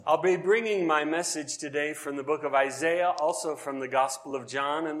I'll be bringing my message today from the book of Isaiah, also from the Gospel of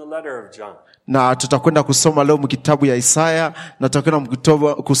John and the letter of John. Na tutakwenda kusoma leo mkitabu ya Isaya na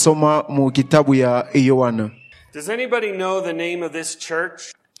tutakwenda kusoma mkitabu ya Yohana. Does anybody know the name of this church?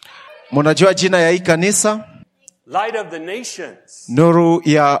 Mnajua jina ya hii kanisa? Light of the Nations. Nuru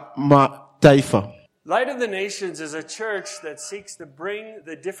ya mataifa. Light of the Nations is a church that seeks to bring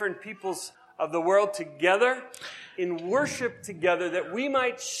the different peoples of the world together in worship together that we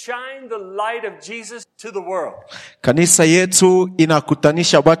might shine the light of Jesus to the world. Kanisa yetu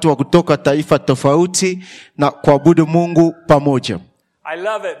inakutanisha watu wa kutoka taifa tofauti na kuabudu Mungu pamoja. I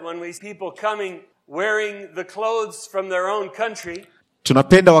love it when we see people coming wearing the clothes from their own country.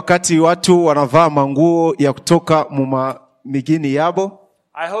 Tunapenda wakati watu wanavaa manguo ya kutoka migini yabo.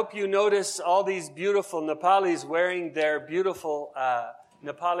 I hope you notice all these beautiful Nepalis wearing their beautiful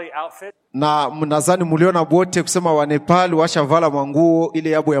Nepali outfit. Na mnadhani mliona wote kusema wa Nepal washavala manguo ile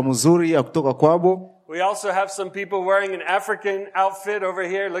yabo ya mzuri ya kutoka kwabo. We also have some people wearing an African outfit over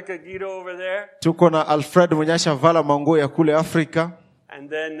here. Look at Guido over there. Tuko na Alfred mwenye ashavala manguo ya kule Afrika. And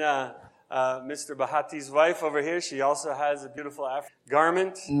then Mr. Bahati's wife over here, she also has a beautiful African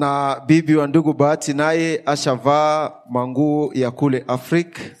garment. Na bibi wa ndugu Bahati naye ashavaa manguo ya kule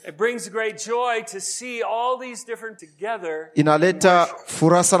Afrika. It brings great joy to see all these different together. Inaleta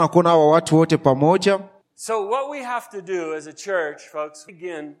furaha sana kuona watu wote pamoja. So what we have to do as a church, folks,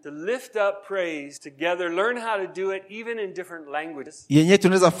 begin to lift up praise together, learn how to do it even in different languages. Yenye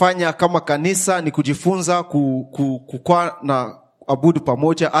tunaweza fanya kama kanisa ni kujifunza kukua na abudu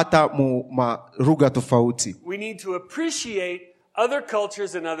pamoja hata lugha tofauti. We need to appreciate other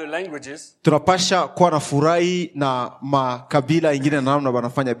cultures and other languages. Tunapasha kuwa na furahi na makabila ingine na namna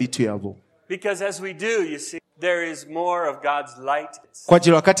wanafanya vitu yao. Because as we do, you see, there is more of God's light. Kwa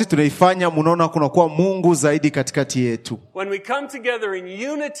ajili wakati tunaifanya mnaona kuna kuwa Mungu zaidi katikati yetu. When we come together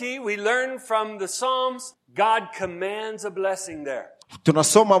in unity, we learn from the Psalms, God commands a blessing there.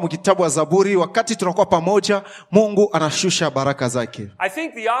 Tunasoma mkitabu wa Zaburi, wakati tunakuwa pamoja Mungu anashusha baraka zake. I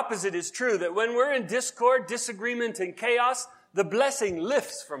think the opposite is true, that when we're in discord, disagreement and chaos, the blessing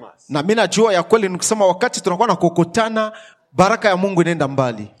lifts from us. Na mimi najua ya kweli nikisema wakati tunakuwa na kukutana baraka ya Mungu inaenda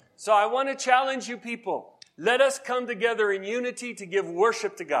mbali. So I want to challenge you people. Let us come together in unity to give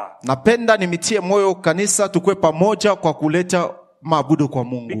worship to God. Napenda nimitie moyo kanisa tukue pamoja kwa kuleta maabudu kwa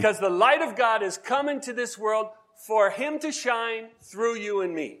Mungu. Because the light of God has come into this world for him to shine through you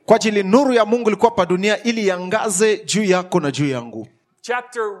and me. Kwa ajili nuru ya Mungu ilikuwa pa dunia ili yangaze juu yako na juu yangu.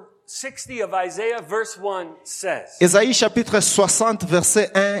 Chapter 60 of Isaiah verse 1 says. Isaia chapitre 60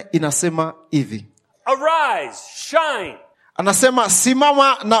 verset 1 inasema hivi. Arise, shine. Anasema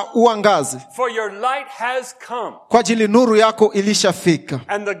simama na uangaze. For your light has come. Kwa ajili nuru yako ilishafika.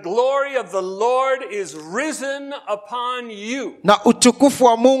 And the glory of the Lord is risen upon you. Na utukufu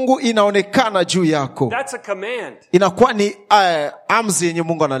wa Mungu inaonekana juu yako. That's a command. Inakuwa ni amzi yenye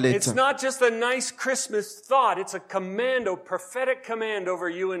Mungu analeta. It's not just a nice Christmas thought. It's a command, a prophetic command over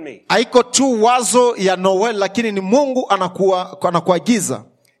you and me. Haiko tu wazo ya Noel, lakini ni Mungu anakuagiza.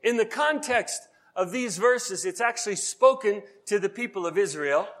 In the context of these verses, it's actually spoken to the people of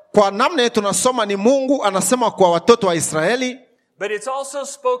Israel. Kwa namna tunasoma ni Mungu anasema kwa watoto wa Israeli. But it's also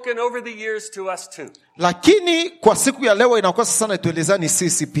spoken over the years to us too. Lakini kwa siku ya leo inakuwa sana tuelezani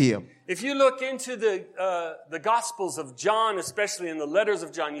sisi pia. If you look into the Gospels of John, especially in the letters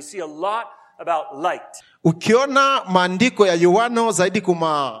of John, you see a lot about light. Ukiona maandiko ya Yohana zaidi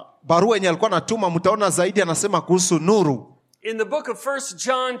kuma barua yenye alikuwa anatuma mtaona zaidi anasema kuhusu nuru. In the book of 1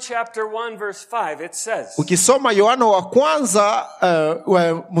 John chapter 1 verse 5 it says. Ukisoma Yohana wa kwanza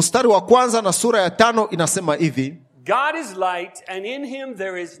mstari wa kwanza na sura ya 5 inasema hivi. God is light and in him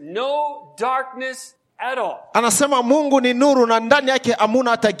there is no darkness at all. Anasema Mungu ni nuru na ndani yake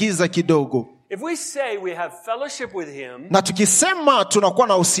hamuna hata giza kidogo. If we say we have fellowship with him, na tukisema tunakuwa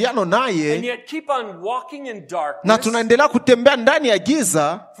na uhusiano naye, and yet keep on walking in darkness, na tunaendelea kutembea ndani ya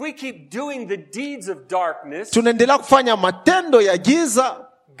giza, if we keep doing the deeds of darkness, tunaendelea kufanya matendo ya giza,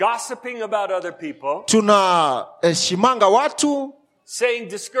 gossiping about other people, tunashimanga watu, saying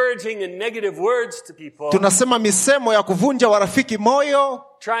discouraging and negative words to people, tunasema misemo ya kuvunja warafiki moyo,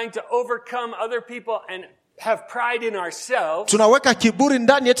 trying to overcome other people and have pride in ourselves, tunaweka kiburi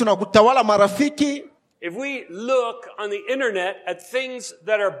ndani yetu na kutawala marafiki. If we look on the internet at things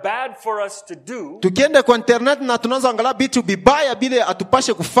that are bad for us to do, tukienda kwa internet na tunaanza angalia vitu vibaya bila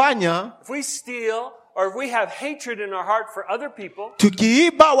atupashe kufanya, if we steal or if we have hatred in our heart for other people,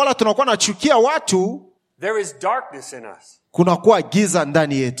 tukiiba wala tunakuwa na chukia watu, there is darkness in us. kunakuwa giza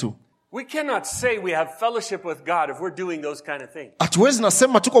ndani yetu. We cannot say we have fellowship with God if we're doing those kind of things. Hatuwezi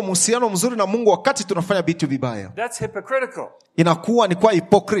nasema tuko muhusiano mzuri na Mungu wakati tunafanya vitu vibaya. That's hypocritical. Inakuwa ni kwa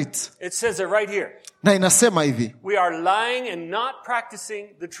hypocrite. It says it right here. Na inasema hivi. We are lying and not practicing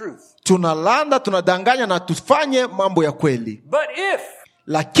the truth. Tunalanda, tunadanganya na tufanye mambo ya kweli. But if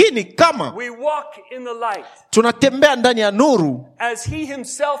lakini kama we walk in the light, tunatembea ndani ya nuru, as he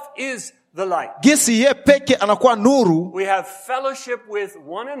himself is the light, gisi yeye peke anakuwa nuru, we have fellowship with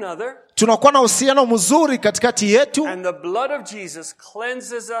one another, tunakuwa na uhusiano mzuri katikati yetu, and the blood of Jesus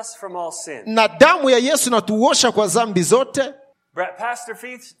cleanses us from all sin. na damu ya Yesu inatuosha kwa dhambi zote. Pastor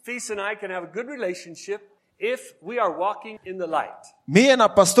Feast and I can have a good relationship if we are walking in the light. Mie na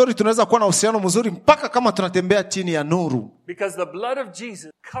pastori tunaweza kuwa na uhusiano mzuri mpaka kama tunatembea chini ya nuru. Because the blood of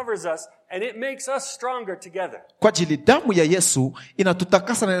Jesus covers us and it makes us stronger together. Kwa ajili damu ya Yesu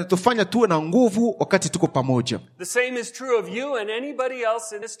inatutakasa na inatufanya tuwe na nguvu wakati tuko pamoja. The same is true of you and anybody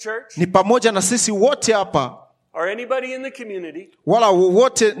else in this church. Ni pamoja na sisi wote hapa, or anybody in the community. wala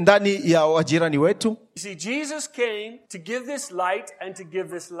wote ndani ya wajirani wetu. You see, Jesus came to give this light and to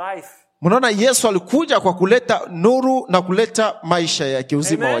give this life. Mnaona Yesu alikuja kwa kuleta nuru na kuleta maisha yake,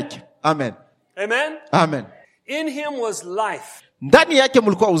 uzima wake. Amen. Amen. Amen. In him was life. Ndani yake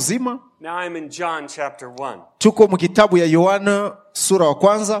mlikuwa uzima. Now I'm in John chapter 1. Tuko mkitabu ya Yohana sura wa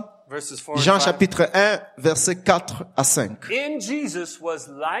kwanza. Verses 4 Jean and 5. chapitre 1 verset 4 à 5. In Jesus was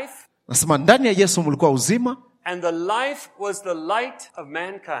life. Nasema ndani ya Yesu mlikuwa uzima. And the life was the light of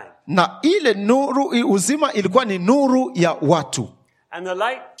mankind. Na ile nuru, uzima ilikuwa ni nuru ya watu. And the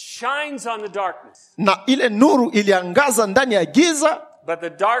light shines on the darkness. Na ile nuru iliangaza ndani ya giza. But the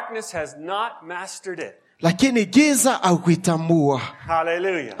darkness has not mastered it. Lakini giza haukuitambua.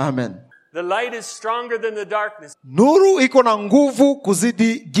 Hallelujah. Amen. The light is stronger than the darkness. Nuru iko na nguvu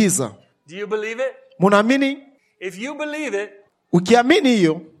kuzidi giza. Do you believe it? Munaamini? If you believe it, ukiamini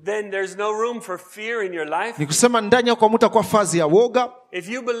hiyo, then there's no room for fear in your life. ni kusema ndani yako hamtakuwa fazi ya woga. If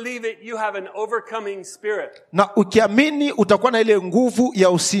you believe it, you have an overcoming spirit. Na ukiamini utakuwa na ile nguvu ya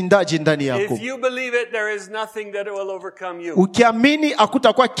usindaji ndani yako. If you believe it, there is nothing that will overcome you. Ukiamini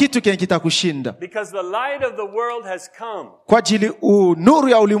hakutakuwa kitu kenye kitakushinda. Because the light of the world has come. Kwa ajili nuru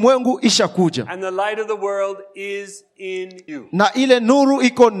ya ulimwengu ishakuja. And the light of the world is in you. Na ile nuru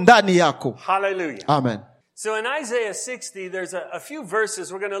iko ndani yako. Hallelujah. Amen. So in Isaiah 60, there's a few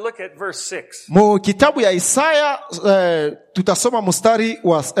verses. We're going to look at verse 6. Mu kitabu ya Isaya tutasoma mstari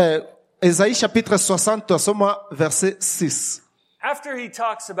wa Isaiah chapitre 60, tutasoma verset 6. After he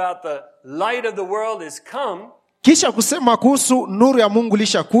talks about the light of the world is come, kisha kusema kuhusu nuru ya Mungu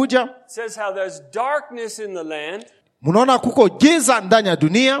lishakuja, says how there's darkness in the land. Munaona kuko giza ndani ya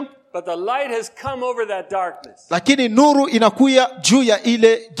dunia, but the light has come over that darkness. Lakini nuru inakuya juu ya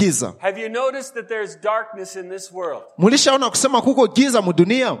ile giza. Have you noticed that there's darkness in this world? Mulishaona kusema kuko giza mu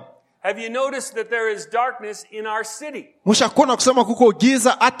dunia? Have you noticed that there is darkness in our city? Mushakona kusema kuko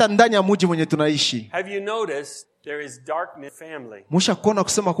giza hata ndani ya mji mwenye tunaishi? Have you noticed there is darkness in family? Mushakona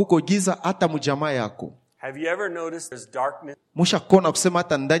kusema kuko giza hata mjamaa yako? Have you ever noticed there's darkness? Mushakona kusema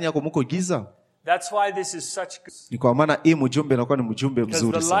hata ndani yako muko giza? That's why this is such good. Ni kwa maana hii mjumbe inakuwa ni mjumbe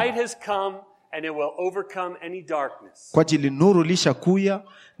mzuri Because the sana. light has come and it will overcome any darkness. Kwa ajili nuru lishakuya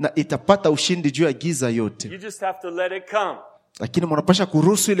na itapata ushindi juu ya giza yote. You just have to let it come. Lakini mnapasha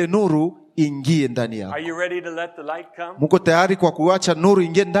kuruhusu ile nuru ingie ndani yako. Are you ready to let the light come? Muko tayari kwa kuacha nuru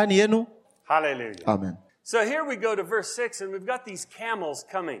ingie ndani yenu? Hallelujah. Amen. So here we go to verse 6 and we've got these camels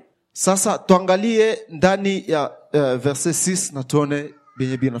coming. Sasa tuangalie ndani ya verse 6 na tuone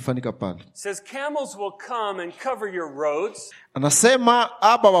benye binafanyika pale. It says camels will come and cover your roads. Anasema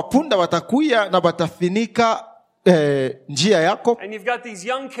aba wapunda watakuya na batafinika njia yako. And you've got these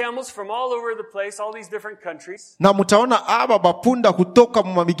young camels from all over the place, all these different countries. Na mtaona aba wapunda kutoka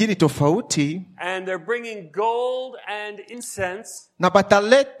mamigini tofauti. And they're bringing gold and incense. Na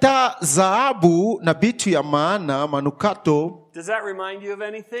bataleta dhahabu na bitu ya maana manukato. Does that remind you of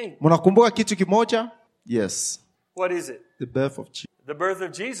anything? Mnakumbuka kitu kimoja? Yes. What is it? The birth of Jesus. The birth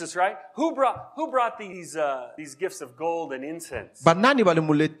of Jesus, right? Who brought these gifts of gold and incense? Banani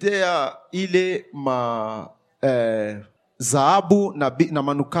walimuletea ile dhahabu na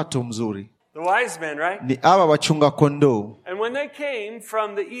manukato mzuri? The wise men, right? Ni aba wachunga kondoo. And when they came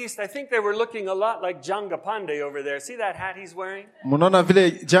from the east, I think they were looking a lot like Janga Pandey over there. See that hat he's wearing? Mnaona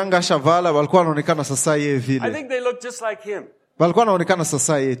vile Janga Shavala walikuwa wanaonekana sasa yeye vile. I think they look just like him. Walikuwa wanaonekana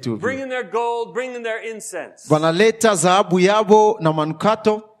sasa yeye tu. Bringing their gold, bringing their incense. Wanaleta dhahabu yabo na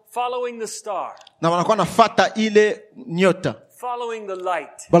manukato. Following the star. Na wanakuwa nafuata ile nyota. Following the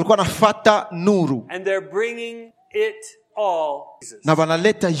light. Walikuwa nafuata nuru. And they're bringing it all Jesus. na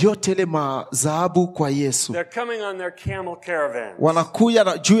wanaleta yote ile madhahabu kwa Yesu. They're coming on their camel caravans.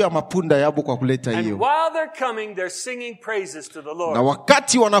 Wanakuja juu ya mapunda yabo kwa kuleta And hiyo. while they're coming, they're singing praises to the Lord. Na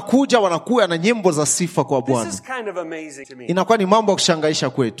wakati wanakuja na nyimbo za sifa kwa This Bwana. is kind of amazing to me. Inakuwa ni mambo ya kushangaisha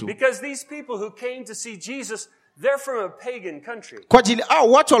kwetu. Because these people who came to see Jesus, they're from a pagan country. Kwa ajili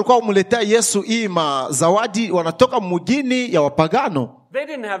watu walikuwa wamletea Yesu hii mazawadi, wanatoka mjini ya wapagano. They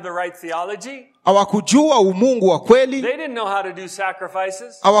didn't have the right theology. Hawakujua umungu wa kweli. They didn't know how to do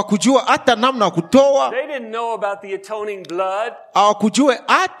sacrifices. Hawakujua hata namna ya kutoa. They didn't know about the atoning blood. Hawakujua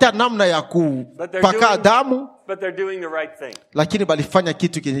hata namna ya kupaka damu. But they're doing the right thing. Lakini balifanya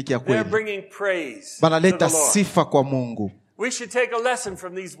kitu kenye kia They're kweli. bringing praise to Banaleta the Lord. sifa kwa Mungu. We should take a lesson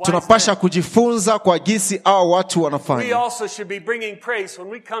from these wise Tunapasha men. kujifunza kwa jinsi hao watu We wanafanya. also should be bringing praise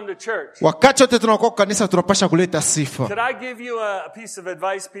when we come to church. Wakati wote tunakuwa kanisa tunapasha kuleta sifa. Could I give you a piece of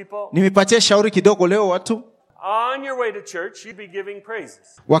advice, people? Nimepatia shauri kidogo leo watu. On your way to church, you'd be giving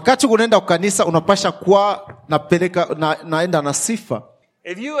praises. Wakati unaenda kwa kanisa unapasha kuwa naenda na sifa.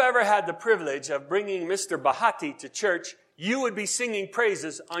 If you ever had the privilege of bringing Mr. Bahati to church, you would be singing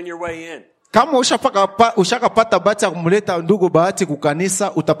praises on your way in. Kama ushakapata bahati ya kumleta ndugu Bahati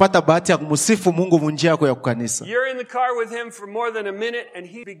kukanisa, utapata bahati ya kumsifu Mungu munjia yako ya kukanisa. You're in the car with him for more than a minute and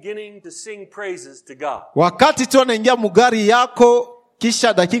he's beginning to sing praises to God. Wakati tu anaingia mugari yako,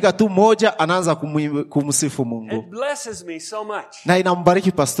 kisha dakika tu moja anaanza kumsifu Mungu. It blesses me so much. Na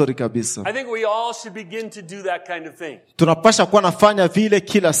inambariki pastori kabisa. I think we all should begin to do that kind of thing. Tunapasha kuwa nafanya vile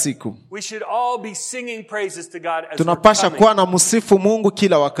kila siku. We should all be singing praises to God as Tunapasha we're kuwa coming. na msifu Mungu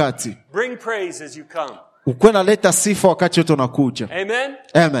kila wakati. Bring praise as you come. Ukuwe naleta sifa wakati yote unakuja. Amen?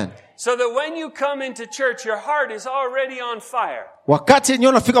 Amen. So that when you come into church, your heart is already on fire. Wakati yenyewe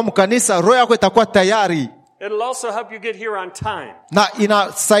unafika mkanisa, roho yako itakuwa tayari. It'll also help you get here on time. Na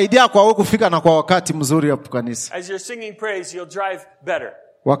inasaidia kwa wewe kufika na kwa wakati mzuri hapo kanisa. As you're singing praise, you'll drive better.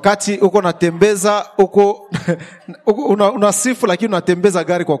 Wakati uko natembeza, unasifu lakini unatembeza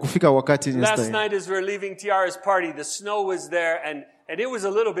gari kwa kufika wakati Last inastahili. night as we were leaving Tiara's party, the snow was there and it was a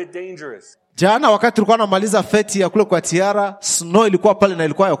little bit dangerous. Jana wakati tulikuwa namaliza feti ya kule kwa Tiara, snow ilikuwa pale na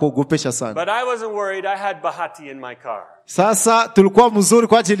ilikuwa ya kuogopesha sana. But I wasn't worried. I had Bahati in my car. Sasa tulikuwa mzuri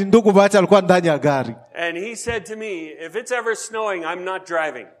kwa ajili ndugu Bahati alikuwa ndani ya gari. And he said to me, if it's ever snowing, I'm not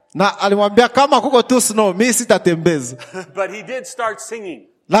driving. Na alimwambia kama kuko tu snow, mimi sitatembeza. But he did start singing.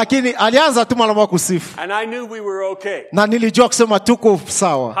 Lakini alianza tu mara moja kusifu. And I knew we were okay. Na nilijua kusema tuko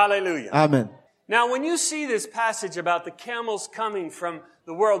sawa. Hallelujah. Amen. Now, when you see this passage about the camels coming from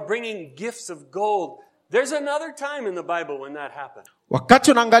the world, bringing gifts of gold, there's another time in the Bible when that happened.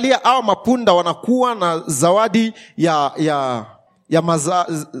 Wakati unaangalia hao mapunda wanakuwa na zawadi ya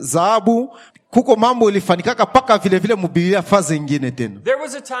dhahabu, kuko mambo ilifanikaka paka vile vile Biblia fazi nyingine tena. There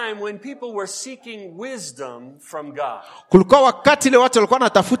was a time when people were seeking wisdom from God. Kulikuwa wakati ile watu walikuwa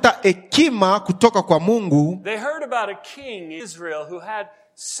wanatafuta hekima kutoka kwa Mungu. They heard about a king in Israel who had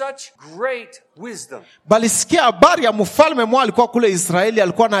such great wisdom. Balisikia habari ya mfalme mmoja alikuwa kule Israeli,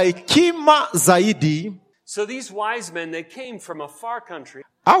 alikuwa na hekima zaidi. So these wise men, they came from a far country.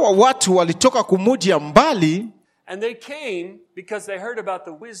 Hawa watu walitoka kumuji ya mbali. And they came because they heard about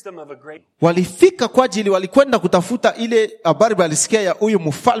the wisdom of a great. Walifika kwa ajili walikwenda kutafuta ile habari balisikia ya huyu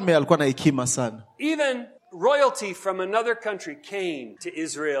mfalme alikuwa na hekima sana. Even royalty from another country came to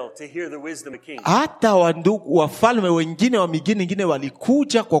Israel to hear the wisdom of the king. Hata wafalme wengine wa migini ingine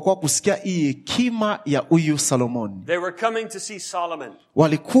walikuja kwa kusikia hii hekima ya huyu Solomon. They were coming to see Solomon.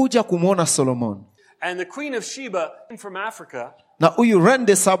 Walikuja kumuona Solomon. And the Queen of Sheba from Africa. Na huyu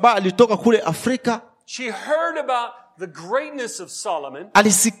Rende Saba alitoka kule Afrika. She heard about the greatness of Solomon.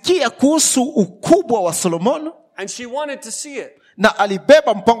 Alisikia kuhusu ukubwa wa Solomon. And she wanted to see it. Na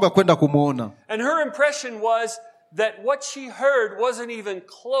alibeba mpango ya kwenda kumuona. And her impression was that what she heard wasn't even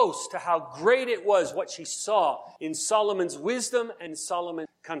close to how great it was what she saw in Solomon's wisdom and Solomon's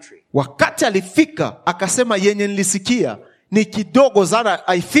country. Wakati alifika, akasema yenye nilisikia ni kidogo sana,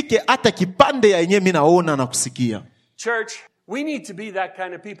 haifike hata kipande ya yenye mimi naona na kusikia. Church, we need to be that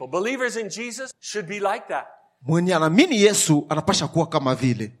kind of people. Believers in Jesus should be like that. Mwenye anaamini Yesu anapasha kuwa kama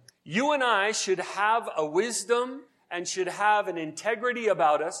vile. You and I should have a wisdom and should have an integrity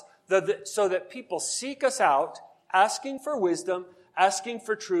about us so that people seek us out, asking for wisdom, asking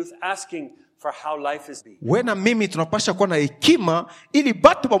for truth, asking for how life is being. Wewe na mimi tunapasha kuwa na hekima ili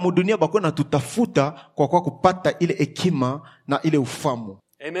batu wa dunia bakwe na tutafuta kwa kupata ile hekima na ile ufamu.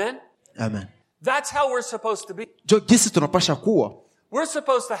 Amen? Amen. That's how we're supposed to be. Jinsi tunapasha kuwa. We're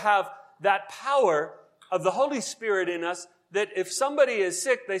supposed to have that power of the Holy Spirit in us that if somebody is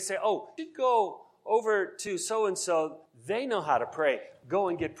sick, they say, oh, you go over to so-and-so. They know how to pray. Go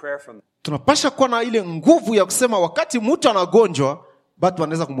and get prayer from them. Tunapasha kuwa na ile nguvu ya kusema wakati mtu anagonjwa, watu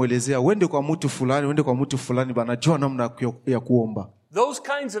wanaweza kumuelezea uende kwa mtu fulani, uende kwa mtu fulani, banajua namna ya kuomba. Those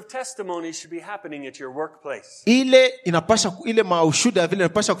kinds of testimonies should be happening at your workplace. Ile maushuhuda vile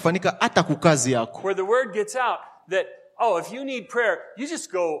inapasha kufanyika hata kukazi yako. Where the word gets out that, if you need prayer, you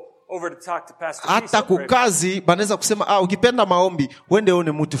just go over to talk to Pastor Chris. Hata kukazi banaweza kusema ukipenda maombi uende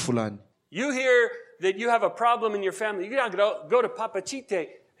one mtu fulani. You hear that you have a problem in your family, you gotta go to Papa Chite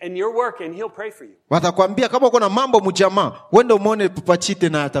and your work and he'll pray for you. Watakwambia kama uko na mambo mjamaa, uende umuone Papa Chite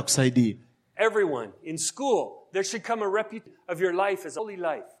na atakusaidia. Everyone in school, there should come a reputation of your life as a holy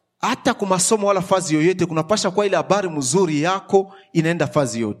life. Hata kwa masomo wala fazi yoyote kunapasha kwa ile habari mzuri yako inaenda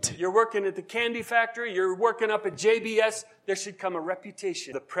fazi yote. You're working at the candy factory, you're working up at JBS, there should come a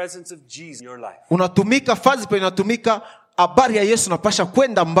reputation, the presence of Jesus in your life. Unatumika fazi pa inatumika, habari ya Yesu napasha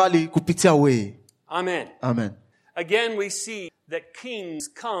kwenda mbali kupitia wewe. Amen. Amen. Again we see that kings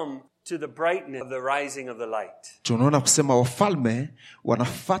come to the brightness of the rising of the light. Tunaona kusema wafalme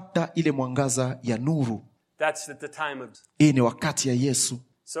wanafuata ile mwangaza ya nuru. That's at the time of. Hii ni wakati ya Yesu.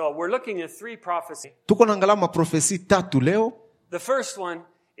 So we're looking at 3 prophecies. Tuko naangalia maprofesi 3 leo. The first one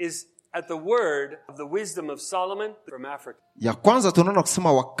is at the word of the wisdom of Solomon from Africa. Ya kwanza tunaona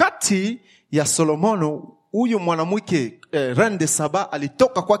kusema wakati ya Solomono, huyu mwanamke Reine de Saba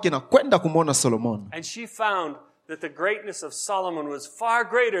alitoka kwake na kwenda kumuona Solomono. And she found that the greatness of Solomon was far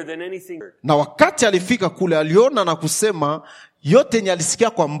greater than anything. Na wakati alifika kule aliona na kusema yote yenye alisikia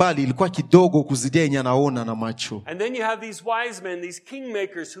kwa mbali ilikuwa kidogo kuzidia yenye anaona na macho. And then you have these wise men, these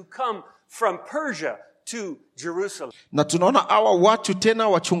kingmakers who come from Persia to Jerusalem. Na tunaona hawa watu tena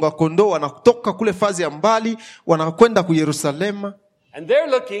wachunga kondoo wanatoka kule fazi ya mbali wanakwenda ku Yerusalemu. And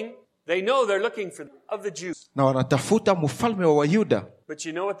they know they're looking for of the Jews. Na wanatafuta mfalme wa Wayuda. But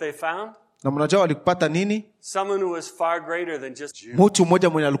you know what they found? Na mnajua walipata nini? Someone who was far greater than just Jews. Mtu mmoja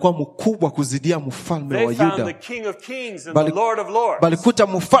mwenye alikuwa mkubwa kuzidia mfalme wa They found Yuda. the King of Kings and the Lord of Lords. Balikuta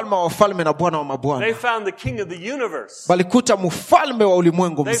mfalme wa wafalme na Bwana wa mabwana. They found the King of the universe. Balikuta mfalme wa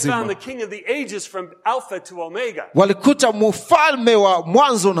ulimwengu They found mzima. the King of the ages from Alpha to Omega. Walikuta mfalme wa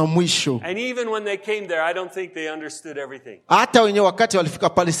mwanzo na mwisho. And even when they came there, I don't think they understood everything. Hata wenyewe wakati walifika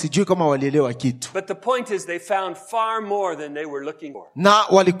pale sijui kama walielewa kitu. But the point is they found far more than they were looking for. Na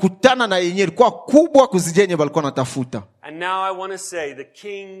walikutana na yenyewe ilikuwa kubwa kuzidia yenyewe walikuwa natafuta. And now I want to say the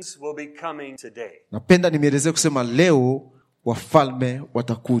kings will be coming today. Napenda nimeelezea kusema leo wafalme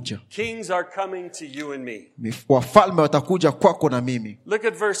watakuja. Kings are coming to you and me. Wafalme watakuja kwako na mimi. Look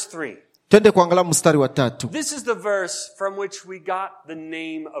at verse 3. Twende kuangalia mstari wa 3. This is the verse from which we got the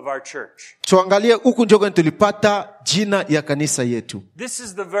name of our church. Tuangalie huku njogo tulipata jina ya kanisa yetu. This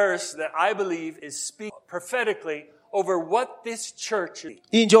is the verse that I believe is speaking prophetically over what this church is.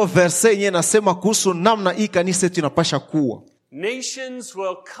 Hii ndio verse yenyewe inasema kuhusu namna hii kanisa yetu inapasha kuwa. Nations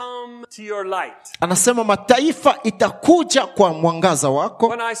will come to your light. Anasema mataifa itakuja kwa mwangaza wako.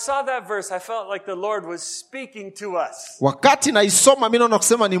 When I saw that verse, I felt like the Lord was speaking to us. Wakati naisoma mimi naona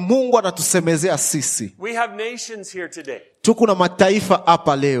kusema ni Mungu anatusemezea sisi. We have nations here today. Tuko na mataifa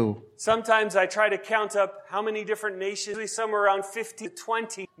hapa leo. Sometimes I try to count up how many different nations, somewhere around 50 to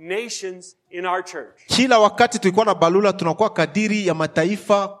 20 nations in our church. Kila wakati tulikuwa na balula tunakuwa kadiri ya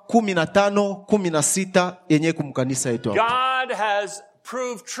mataifa 15, 16 yenye kumkanisa yetu hapa. God has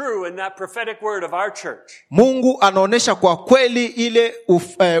proved true in that prophetic word of our church. Mungu anaonesha kwa kweli ile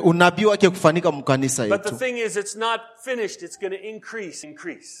unabii wake kufanika mkanisa But the yetu. thing is, it's not finished. It's going to increase.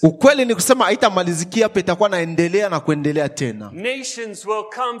 Ukweli ni kusema haitamalizikia hapa, itakuwa naendelea na kuendelea tena. Nations will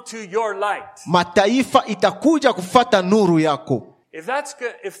come to your light. Mataifa itakuja kufata nuru yako. If that's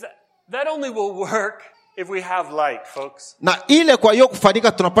good, that only will work if we have light, folks. Na ile kwa hiyo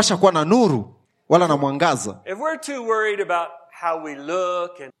kufanika tunapasha kuwa na nuru wala na mwangaza. If we're too worried about how we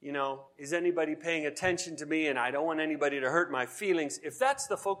look and, is anybody paying attention to me and I don't want anybody to hurt my feelings, if that's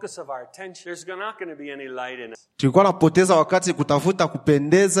the focus of our attention, there's not going to be any light in us. Tulikuwa napoteza wakati kutafuta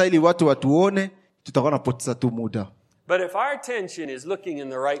kupendeza ili watu watuone, tutakuwa napoteza tu muda. But if our attention is looking in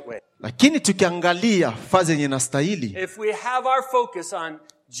the right way, lakini tukiangalia fazi yenye nastahili, if we have our focus on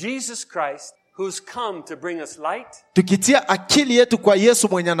Jesus Christ, who's come to bring us light, tukitia akili yetu kwa Yesu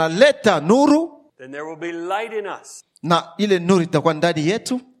mwenye analeta nuru, then there will be light in us. Na ile nuru itakuwa ndani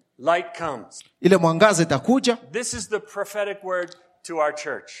yetu. Light comes. Ile mwangaza itakuja. This is the prophetic word to our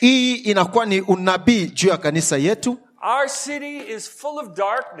church. Hii inakuwa ni unabii juu ya kanisa yetu. Our city is full of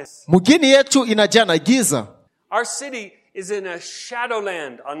darkness. Mjini yetu inajaa na giza. Our city is in a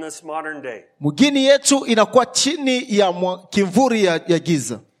shadowland on this modern day. Mjini yetu inakuwa chini ya kivuli ya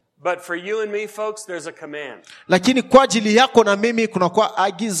giza. But for you and me, folks, there's a command. Lakini kwa ajili yako na mimi kunakuwa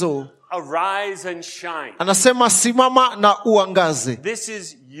agizo. arise and shine. Anasema simama na uangaze. This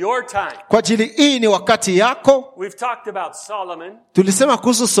is your time. Kwa ajili hii ni wakati yako. We've talked about Solomon. Tulisema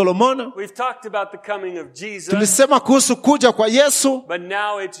kuhusu Solomon. We've talked about the coming of Jesus. Tulisema kuhusu kuja kwa Yesu. But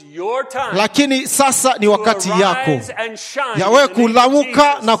now it's your time. Lakini sasa ni wakati yako ya wewe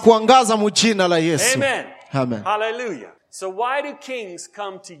kulamuka na kuangaza mjina la Yesu. Amen. Amen. Hallelujah. So why do kings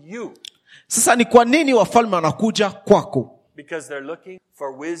come to you? Sasa ni kwa nini wafalme wanakuja kwako? Because they're looking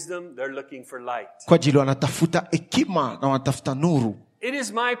for wisdom, they're looking for light. Kwa ajili wanatafuta hekima na wanatafuta nuru. It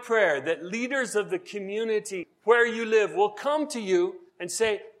is my prayer that leaders of the community where you live will come to you and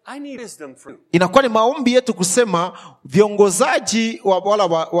say, I need wisdom from you. Inakuwa ni maombi yetu kusema viongozaji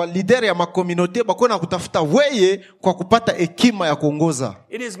wa lideri ya makomunote bako na kutafuta weye kwa kupata hekima ya kuongoza.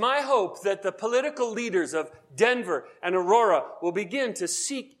 It is my hope that the political leaders of Denver and Aurora will begin to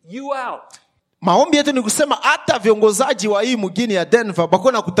seek you out. Maombi yetu ni kusema hata viongozaji wa hii mgini ya Denver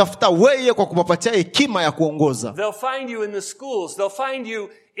bako na kutafuta weye kwa kupapatia hekima ya kuongoza. They'll find you in the schools, they'll find you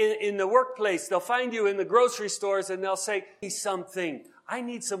in the workplace, they'll find you in the grocery stores and they'll say, something. I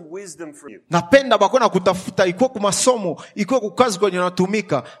need some wisdom from you. Napenda bako na kutafuta ikuwe kwa masomo, ikuwe kwa kazi kwenye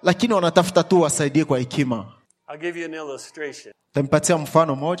unatumika, lakini wanatafuta tu wasaidie kwa hekima. I'll give you an illustration. Tampatia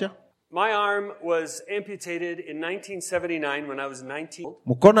mfano moja. My arm was amputated in 1979 when I was 19.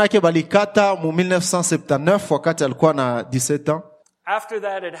 Mkono wake balikata mu 1979 wakati alikuwa na 17 ans. After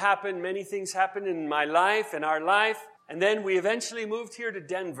that it happened, many things happened in my life and our life, and then we eventually moved here to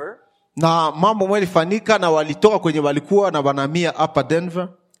Denver. Na mambo mweli fanika na walitoka kwenye walikuwa na banamia hapa Denver.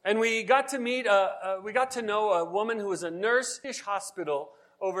 And we got to meet we got to know a woman who was a nurse in a hospital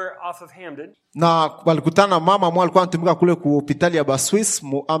over off of Hamden. Na walikutana mama mmoja alikuwa anatumika kule ku hospitali ya Baswiss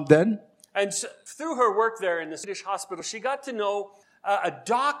mu Hamden. And so, through her work there in the Swedish hospital, she got to know a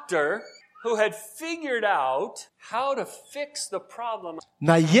doctor who had figured out how to fix the problem.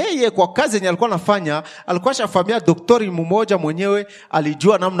 Na yeye kwa kazi yenye alikuwa anafanya, alikuwa shafahamia daktari mmoja mwenyewe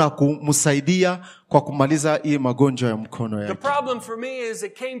alijua namna kumsaidia kwa kumaliza hii magonjwa ya mkono yake. The problem for me is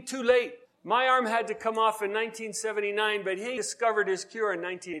it came too late. My arm had to come off in 1979, but he discovered his cure in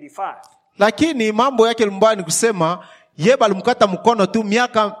 1985. Lakini mambo yake mbaya ni kusema yeye alimkata mkono tu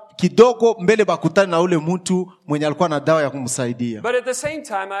miaka kidogo mbele bakutana na ule mtu mwenye alikuwa na dawa ya kumsaidia. But at the same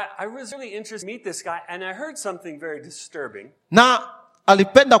time, I was really interested to meet this guy, and I heard something very disturbing. Na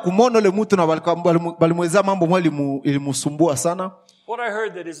alipenda kumwona ule mtu na balimweleza mambo mwali ilimsumbua sana. What I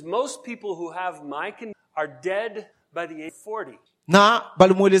heard that is most people who have my condition are dead by the age of 40. Na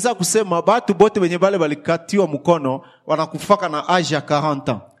balimweleza kusema batu bote wenye bale balikatiwa mkono wanakufaka na age ya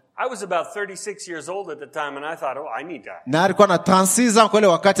 40 ans. I was about 36 years old at the time, and I thought, I need that. Na alikuwa na 36 ans kwa ile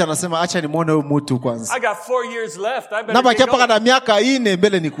wakati anasema acha nimuone huyu mtu kwanza. I got 4 years left. I better Na get bakia paka going. na miaka 4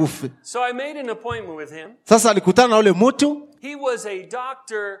 mbele nikufe. So I made an appointment with him. Sasa alikutana na ule mtu. He was a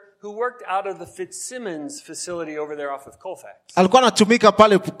doctor who worked out of the Fitzsimmons facility over there off of Colfax. Alikuwa anatumika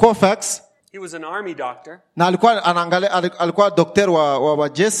pale Colfax. He was an army doctor. Na alikuwa daktari wa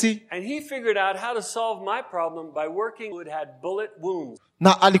jeshi. And he figured out how to solve my problem by working with had bullet wounds.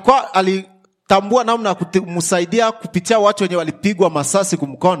 Na alitambua namna ya kumsaidia kupitia watu wenye walipigwa masasi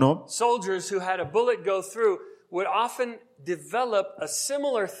kumkono. Soldiers who had a bullet go through would often develop a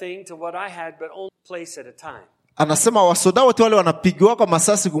similar thing to what I had, but only place at a time. Anasema wasoda wote wale wanapigwa kwa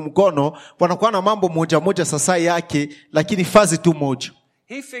masasi kumkono wanakuwa na mambo moja sasa yake, lakini fazi tu moja.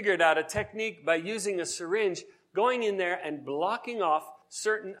 He figured out a technique by using a syringe, going in there and blocking off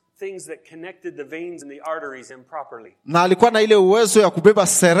certain things that connected the veins and the arteries improperly. Na alikuwa na ile uwezo ya kubeba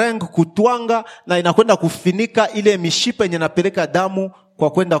sereng kutwanga na inakwenda kufinika ile mishipa yenye napeleka damu kwa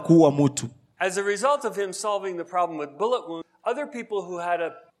kwenda kuua mtu. As a result of him solving the problem with bullet wounds, other people who had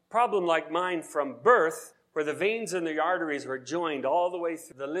a problem like mine from birth, where the veins and the arteries were joined all the way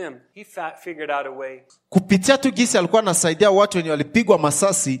through the limb, he figured out a way. Kupitia tu gisi alikuwa anasaidia watu wenye walipigwa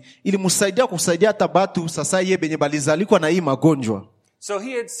masasi, ili msaidia kusaidia hata batu sasa yeye benye balizalikwa na hii magonjwa. So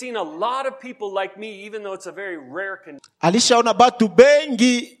he had seen a lot of people like me, even though it's a very rare condition. Alishaona batu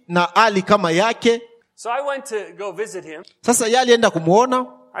bengi na hali kama yake. So I went to go visit him. Sasa yeye alienda kumuona.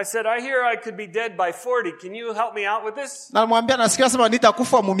 I said, I hear I could be dead by 40. Can you help me out with this? Na mwambia nasikia sema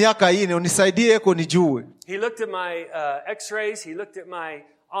nitakufa mu miaka 4, unisaidie eko nijue. He looked at my x-rays, he looked at my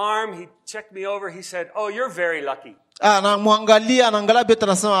arm, he checked me over, he said, "Oh, you're very lucky." Anaangalia beta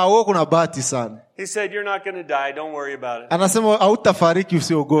anasema wewe kuna bahati sana. He said, "You're not going to die, don't worry about it." Anasema hautafariki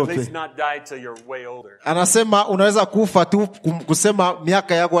usiogope. At least not die till you're way older. Anasema unaweza kufa tu kusema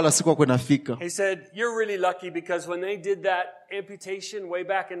miaka yako wala siku yako inafika. He said, "You're really lucky because when they did that amputation way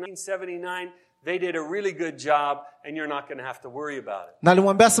back in 1979, they did a really good job and you're not going to have to worry about it. Na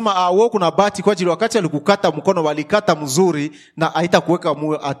alimwambia sema wewe kuna bahati kwa ajili wakati alikukata mkono walikata mzuri na haitakuweka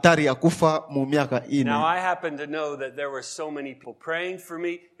hatari ya kufa mu miaka 4. Now I happen to know that there were so many people praying for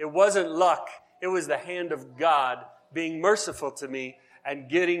me. It wasn't luck. It was the hand of God being merciful to me and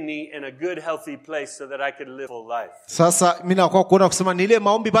getting me in a good healthy place so that I could live a full life. Sasa mimi nakuwa kuona kusema ni ile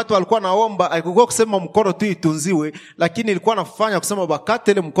maombi watu walikuwa naomba, haikuwa kusema mkono tu itunziwe, lakini ilikuwa nafanya kusema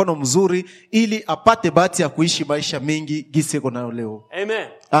bakate ile mkono mzuri ili apate bahati ya kuishi maisha mingi gisi iko nayo leo. Amen.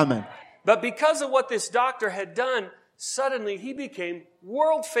 Amen. But because of what this doctor had done, suddenly he became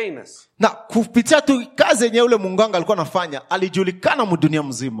world famous. Na kupitia tu kazi yenye ule munganga alikuwa anafanya, alijulikana dunia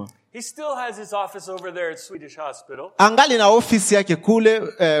mzima. He still has his office over there at Swedish Hospital. Angali na ofisi yake kule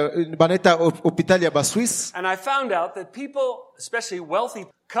banaita hospitali ya Baswiss. And I found out that people, especially wealthy,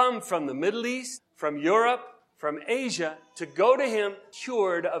 come from the Middle East, from Europe, from Asia to go to him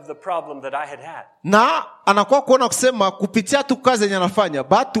cured of the problem that I had had. Na anakuwa kuona kusema kupitia tu kazi yenye anafanya,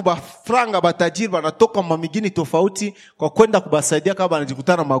 batu bafranga batajiri banatoka mamigini tofauti kwa kwenda kubasaidia kama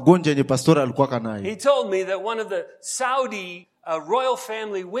anajikutana magonjwa yenye pastori alikuwa kanayo. He told me that one of the Saudi royal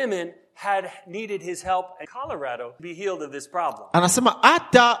family women had needed his help in Colorado to be healed of this problem. Anasema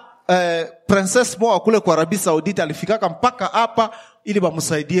hata princess moa kule kwa Arabia Saudita alifikaka mpaka hapa ili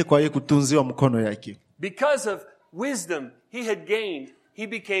bamsaidie kwa yeye kutunziwa mkono yake. Because of wisdom he had gained, he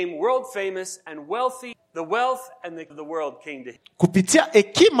became world famous and wealthy. The wealth and the world came to him. Kupitia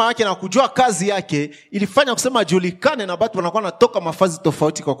hekima yake na kujua kazi yake ilifanya kusema ajulikane na watu wanakuwa natoka mafazi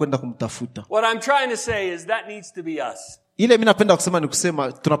tofauti kwa kwenda kumtafuta. What I'm trying to say is that needs to be us. Ile mimi napenda kusema ni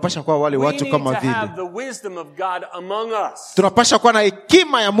kusema tunapasha kuwa wale watu kama vile. We need to have the wisdom of God among us. Tunapasha kuwa na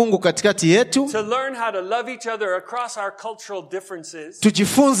hekima ya Mungu katikati yetu. To learn how to love each other across our cultural differences.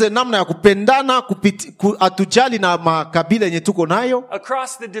 Tujifunze namna ya kupendana atujali na makabila yenye tuko nayo.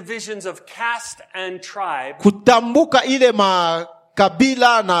 Across the divisions of caste and tribe. Kutambuka ile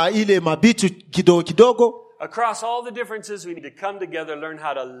makabila na ile mabitu kidogo kidogo. Across all the differences, we need to come together, learn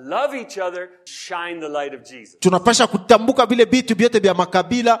how to love each other, shine the light of Jesus. Tunapasha kutambuka vile vitu vyote vya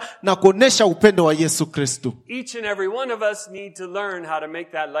makabila na kuonesha upendo wa Yesu Kristo. Each and every one of us need to learn how to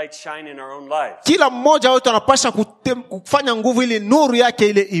make that light shine in our own lives. Kila mmoja wetu anapasha kufanya nguvu ili nuru yake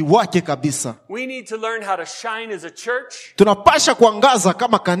ile iwake kabisa. We need to learn how to shine as a church. Tunapasha kuangaza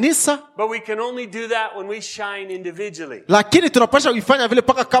kama kanisa. But we can only do that when we shine individually. Lakini tunapasha kuifanya vile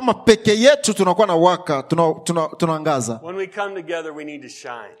paka kama peke yetu tunakuwa na waka, tunaangaza. When we come together, we need to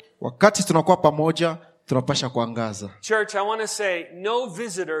shine. Wakati tunakuwa pamoja, tunapasha kuangaza. Church, I want to say, no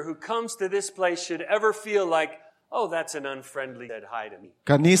visitor who comes to this place should ever feel like, oh, that's an unfriendly said hi to me.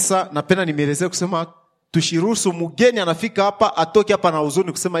 Kanisa, napenda nimeelezea kusema tushiruhusu mgeni anafika hapa atoke hapa na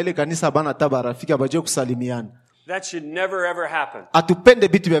huzuni kusema ile kanisa bana taba rafiki abaje kusalimiana. That should never ever happen. Atupende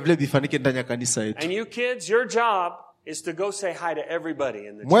vitu vya vile vifanike ndani ya kanisa yetu. And you kids, your job is to go say hi to everybody in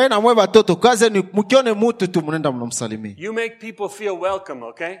the church. Mwe na mwe watoto kazi ni mkione mtu tu mnaenda mnamsalimia. You make people feel welcome,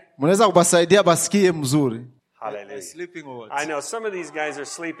 okay? Mnaweza kubasaidia basikie mzuri. Hallelujah. Sleeping or what? I know some of these guys are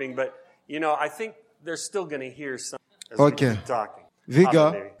sleeping, but you know, I think they're still going to hear some as Okay. we keep talking. Viga.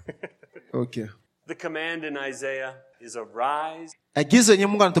 Hallelujah. Okay. The command in Isaiah is arise. Agizo yenye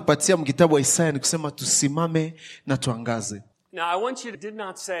Mungu anatupatia mkitabu wa Isaya ni kusema tusimame na tuangaze. Now I want you to did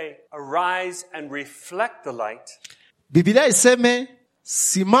not say arise and reflect the light. Biblia iseme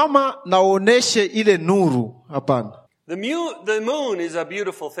simama na uoneshe ile nuru. Hapana. The moon is a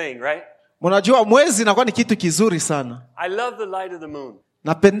beautiful thing, right? Mnajua mwezi inakuwa ni kitu kizuri sana. I love the light of the moon.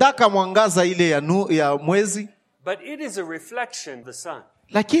 Napendaka mwangaza ile ya mwezi. But it is a reflection of the sun.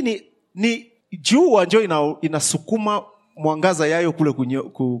 Lakini ni jua ndio inasukuma mwangaza yayo kule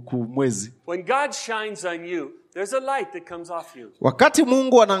mwezi. When God shines on you, there's a light that comes off you. Wakati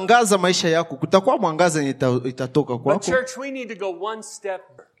Mungu anaangaza maisha yako, kutakuwa mwangaza yenye itatoka But kwako. church, we need to go one step.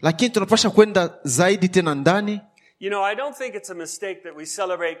 Lakini tunapaswa kwenda zaidi tena ndani. You know, I don't think it's a mistake that we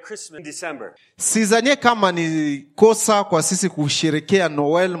celebrate Christmas in December. Sizanie kama ni kosa kwa sisi kusherekea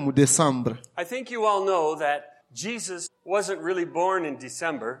Noel mu Desembre. I think you all know that Jesus wasn't really born in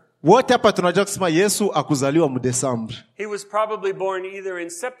December. Wote hapa tunajua kusema Yesu akuzaliwa mu Desembre. He was probably born either in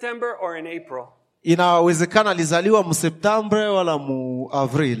September or in April. Inawezekana alizaliwa mu Septembre wala mu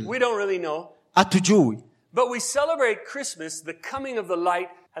Avril. We don't really know. Hatujui. But we celebrate Christmas, the coming of the light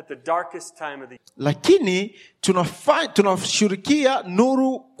at the darkest time of the year. Lakini tunashirikia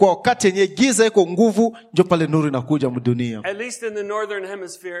nuru kwa wakati yenye giza iko nguvu, ndio pale nuru inakuja mdunia. At least in the northern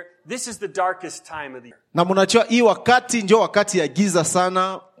hemisphere, this is the darkest time of the year. Na mnajua hii wakati ndio wakati ya giza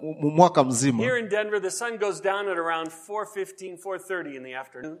sana mwaka mzima. Here in Denver, the sun goes down at around 4:15, 4:30 in the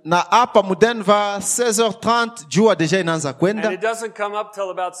afternoon. Na hapa mu Denver 16h30 jua deja inaanza And kwenda it doesn't come up till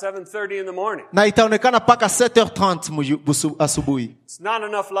about 7:30 in the morning. na itaonekana paka 7h30 asubuhi. It's not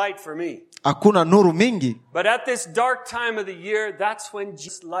enough light for me. Hakuna nuru mingi. But at this dark time of the year, that's when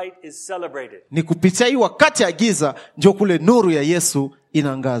Jesus' light is celebrated. Ni kupitia hii wakati ya giza ndio kule nuru ya Yesu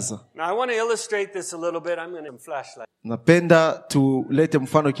inaangaza. Now I want to illustrate this a little bit. I'm going to flashlight. Napenda tulete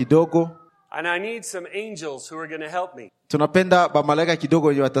mfano kidogo. And I need some angels who are going to help me. Tunapenda bamalaika kidogo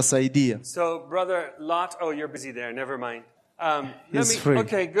wenye watasaidia. So brother Lot, oh you're busy there, never mind. He's free.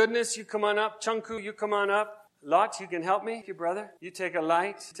 Okay, Goodness, you come on up. Chunku, you come on up. Lot, you can help me, your brother. You take a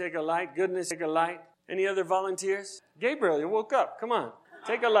light. Take a light. Goodness, take a light. Any other volunteers? Gabriel, you woke up. Come on.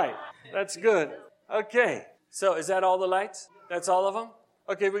 Take a light. That's good. Okay. So is that all the lights? That's all of them?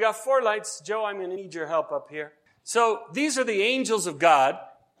 Okay, we got 4 lights. Joe, I'm going to need your help up here. So these are the angels of God.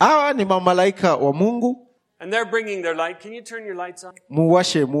 Hawa ni mamalaika wa Mungu. And they're bringing their light. Can you turn your lights on?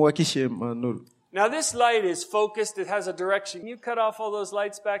 Muwakishe nuru. Now this light is focused. It has a direction. Can you cut off all those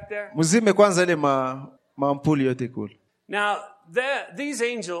lights back there? Muzime kwanza ile maampuli yote kule. Now, these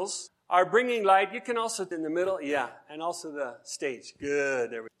angels are bringing light. You can also in the middle, yeah, and also the stage. Good.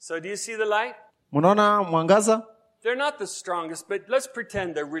 There we go. So do you see the light? Munaona mwangaza? They're not the strongest, but let's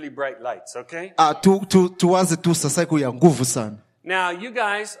pretend they're really bright lights, okay? Tuanze tu sasa ya nguvu sana. Now, you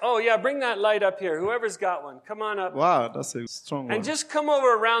guys, oh yeah, bring that light up here. Whoever's got one, come on up. Wow, that's a strong one. And just come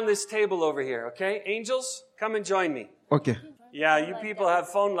over around this table over here, okay? Angels, come and join me. Okay. Yeah, you people have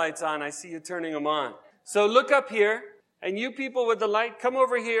phone lights on. I see you turning them on. So look up here, and you people with the light, come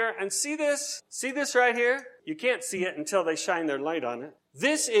over here and see this. See this right here? You can't see it until they shine their light on it.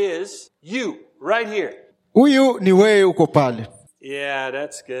 This is you, right here. Huyu ni wewe uko pale. Yeah,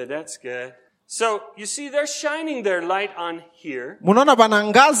 that's good, that's good. So, you see, they're shining their light on here. Munaona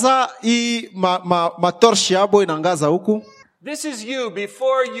banangaza hii matorshi yabo inangaza huku. This is you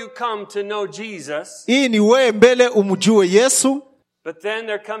before you come to know Jesus. Hii ni wewe mbele umjue Yesu. But then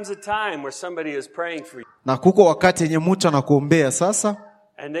there comes a time where somebody is praying for you. Na kuko wakati yenye mtu anakuombea sasa.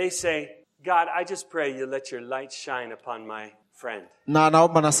 And they say, God, I just pray you let your light shine upon my friend. Na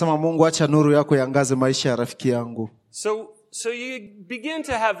naomba nasema Mungu acha nuru yako iangaze maisha ya rafiki yangu. So you begin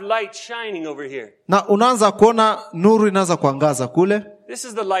to have light shining over here. Na unaanza kuona nuru inaanza kuangaza kule. This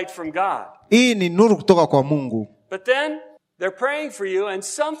is the light from God. Hii ni nuru kutoka kwa Mungu. But then they're praying for you and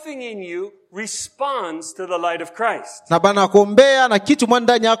something in you responds to the light of Christ. Na bana kuombea na kitu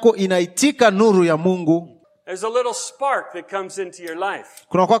ndani yako inaitika nuru ya Mungu. There's a little spark that comes into your life.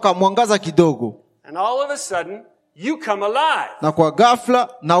 Kuna kwa mwangaza kidogo. And all of a sudden, you come alive. Na kwa ghafla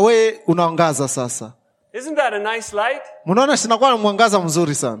na wewe unaangaza sasa. Isn't that a nice light? Munaona sinakuwa na mwangaza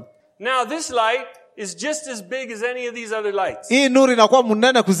mzuri sana. Now this light is just as big as any of these other lights. Hii nuru inakuwa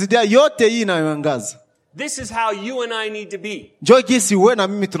mnene kuzidia yote hii inayoangaza. This is how you and I need to be. Njoo jinsi wewe na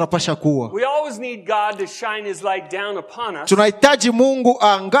mimi tunapasha kuwa. We always need God to shine his light down upon us. Tunahitaji Mungu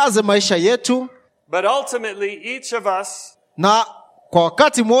aangaze maisha yetu. But ultimately each of us Na kwa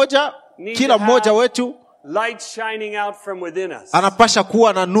wakati mmoja kila mmoja wetu light shining out from within us. Anapasha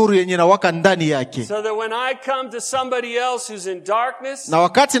kuwa na nuru yenye inawaka ndani yake. So that when I come to somebody else who's in darkness, na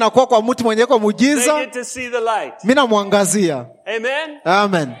wakati nakuwa kwa mtu mwenye kwa they mujiza, get to see the light. mimi namwangazia. Amen.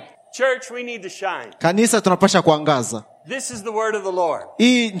 Amen. Church, we need to shine. Kanisa tunapasha kuangaza. This is the word of the Lord.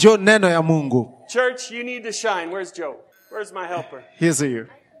 Hii ndio neno ya Mungu. Church, you need to shine. Where's Joe? Where's my helper? He's here.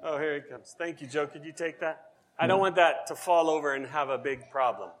 Oh, here he comes. Thank you, Joe. Could you take that? I don't want that to fall over and have a big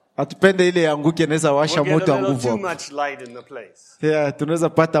problem. Atupende ile yanguke inaweza washa We'll get moto a ya little nguvu. too hapo. much light in the place. Yeah, tunaweza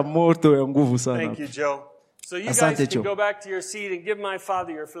pata moto ya nguvu sana. Thank you, Joe. So you Asante, guys can Joe. go back to your seat and give my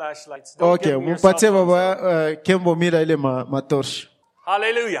father your flashlights. Don't Okay, give him your cell mupatie phones. baba Kembo Mila ile matorshi.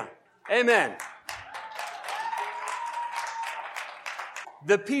 Hallelujah. Amen.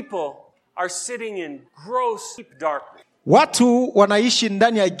 The people are sitting in gross deep darkness. Watu wanaishi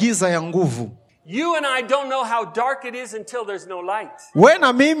ndani ya giza ya nguvu. You and I don't know how dark it is until there's no light. Wewe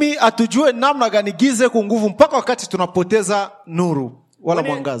na mimi atujue namna gani giza kwa nguvu mpaka wakati tunapoteza nuru wala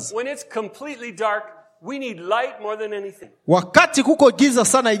mwangaza. When it's completely dark, we need light more than anything. Wakati kuko giza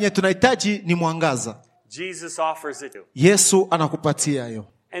sana yenye tunahitaji ni mwangaza. Jesus offers it to you. Yesu anakupatia hiyo.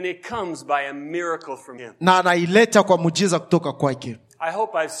 And it comes by a miracle from him. Na anaileta kwa muujiza kutoka kwake. I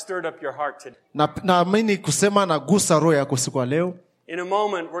hope I've stirred up your heart today. Na mimi kusema na gusa roho yako siku ya leo. In a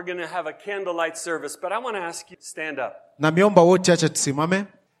moment, we're going to have a candlelight service, but I want to ask you to stand up. Na miomba wote acha tusimame.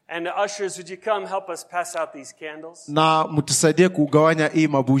 And the ushers, would you come help us pass out these candles? Na mtusaidie kugawanya hii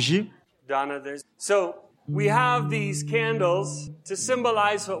mabuji. Donna, there's... So, we have these candles to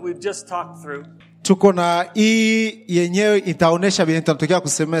symbolize what we've just talked through. tuko na hii yenyewe itaonesha vile tunatokea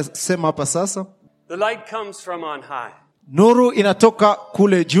kusema hapa sasa. The light comes from on high. Nuru inatoka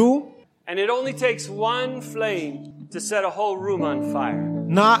kule juu. And it only takes one flame to set a whole room on fire.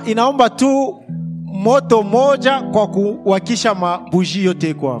 Na inaomba tu moto moja kwa kuwakisha mabuji yote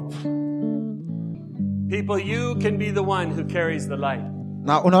iko hapo. People, you can be the one who carries the light.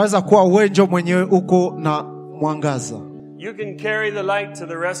 Na unaweza kuwa wenjo mwenyewe uko na mwangaza. You can carry the light to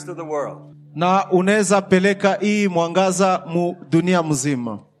the rest of the world. Na unaweza peleka hii mwangaza mu dunia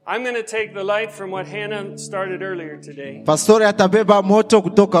mzima. I'm going to take the light from what Hannah started earlier today. Pastori atabeba moto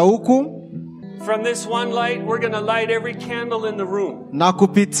kutoka huku. From this one light, we're going to light every candle in the room. Na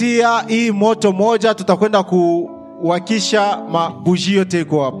kupitia hii moto moja tutakwenda kuwakisha mabuji yote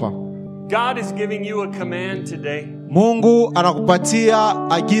iko hapa. God is giving you a command today. Mungu anakupatia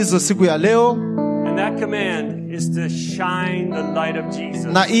agizo siku ya leo. And that command is to shine the light of Jesus.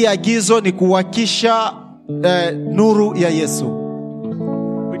 Na hii agizo ni kuwakisha nuru ya Yesu.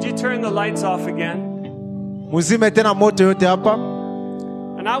 Would you turn the lights off again? Muzime tena moto yote hapa.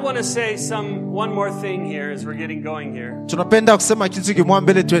 And I want to say one more thing here as we're getting going here. Tunapenda kusema kitu kimoja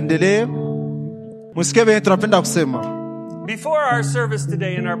mbele tuendelee. Musikie vile tunapenda kusema. Before our service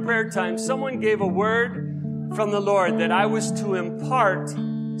today in our prayer time, someone gave a word from the Lord that I was to impart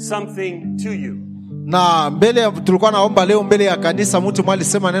something to you. Na mbele tulikuwa naomba leo mbele ya kanisa mtu mmoja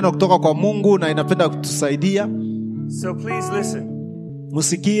alisema neno kutoka kwa Mungu na inapenda kutusaidia. So please listen.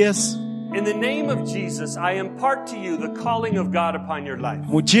 Musikie. In the name of Jesus, I impart to you the calling of God upon your life.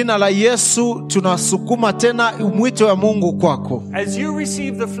 Mujina la Yesu tunasukuma tena mwito wa Mungu kwako. As you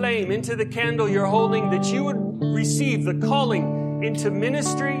receive the flame into the candle you're holding, that you would receive the calling into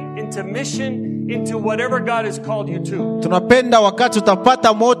ministry, into mission, into whatever God has called you to. Tunapenda wakati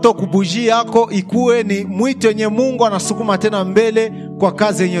utapata moto kubuji yako ikuwe ni mwito yenye Mungu anasukuma tena mbele kwa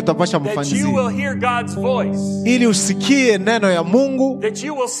kazi yenye utapasha mfanyizia. That you will hear God's voice. Ili usikie neno ya Mungu. That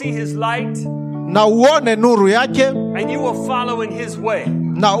you will see his light. Na uone nuru yake. And you will follow in his way.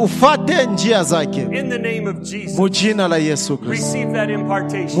 Na ufate njia zake. In the name of Jesus. Mujina la Yesu Kristo. Receive that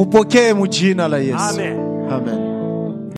impartation. Mupokee mujina la Yesu. Amen. Amen.